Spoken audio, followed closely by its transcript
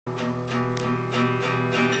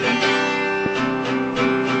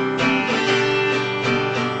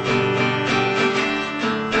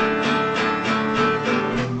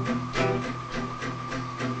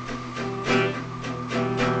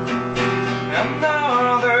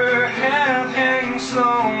Another hand hangs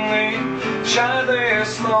slowly, shyly,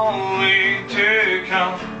 slowly to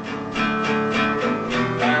come,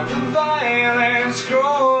 and the violins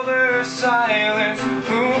grow their silence.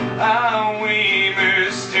 Who are we,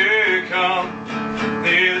 Mr. Come?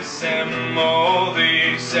 The December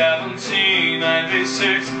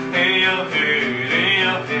 1796, in your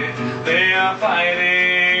head, they are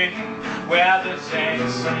fighting, where the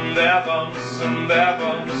tanks and their bombs and their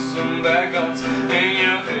bombs and their guns. In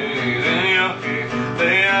your head,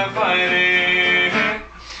 they are fighting.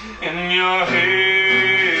 In your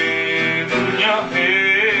head,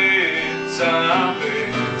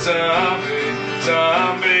 zombie, zombie,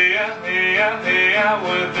 zombie, yeah,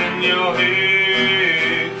 within your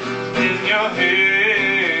head, in your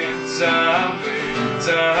head, zombie,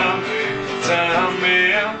 zombie, zombie.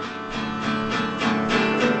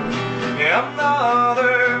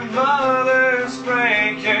 Another mother's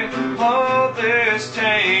breaking, all this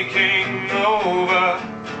taking over,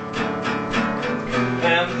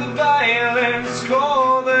 and the violence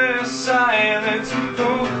call their silence.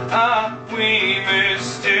 Who are we,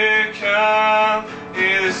 Mr. Come?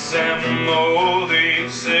 December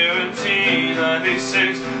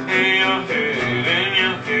 1796, in your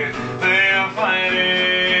head, they are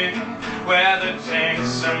fighting, where the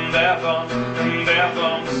tanks and their bombs and their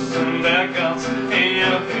bombs and their guns. In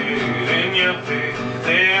your head,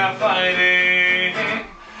 they are fighting.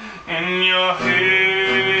 In your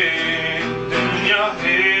head,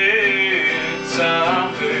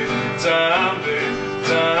 zombie, zombie,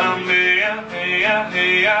 zombie,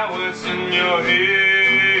 yeah, what's in your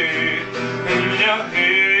head,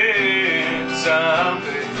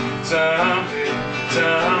 zombie, zombie,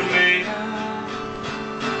 zombie.